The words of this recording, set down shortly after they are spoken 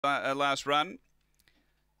last run.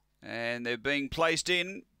 And they're being placed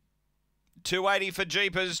in. 280 for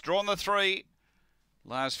Jeepers, drawn the 3.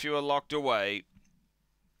 Last few are locked away.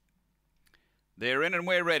 They're in and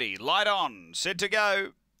we're ready. Light on, set to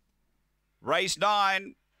go. Race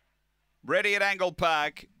 9, ready at Angle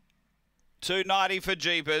Park. 290 for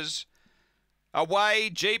Jeepers. Away,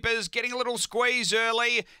 Jeepers getting a little squeeze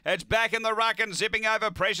early. It's back in the ruck and zipping over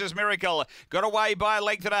Precious Miracle. Got away by a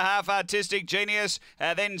length and a half, Artistic Genius.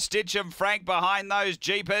 Then Stitch and Frank behind those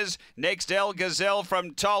Jeepers. Next, El Gazelle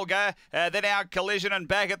from Tolga. Then out Collision and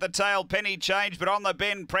back at the tail, Penny Change. But on the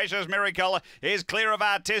bend, Precious Miracle is clear of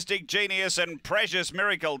Artistic Genius and Precious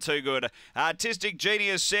Miracle too good. Artistic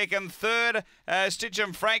Genius second. Third, Stitch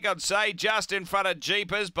and Frank, I'd say, just in front of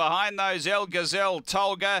Jeepers. Behind those, El Gazelle,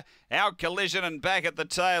 Tolga. Out Collision and back at the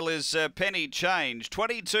tail is Penny Change.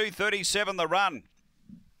 22.37 the run.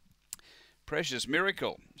 Precious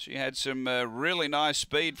Miracle. She had some really nice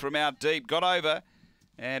speed from out deep. Got over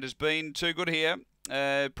and has been too good here.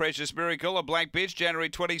 Precious Miracle, a black bitch, January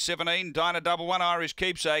 2017. Dinah 11 Irish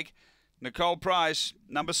Keepsake. Nicole Price,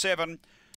 number 7.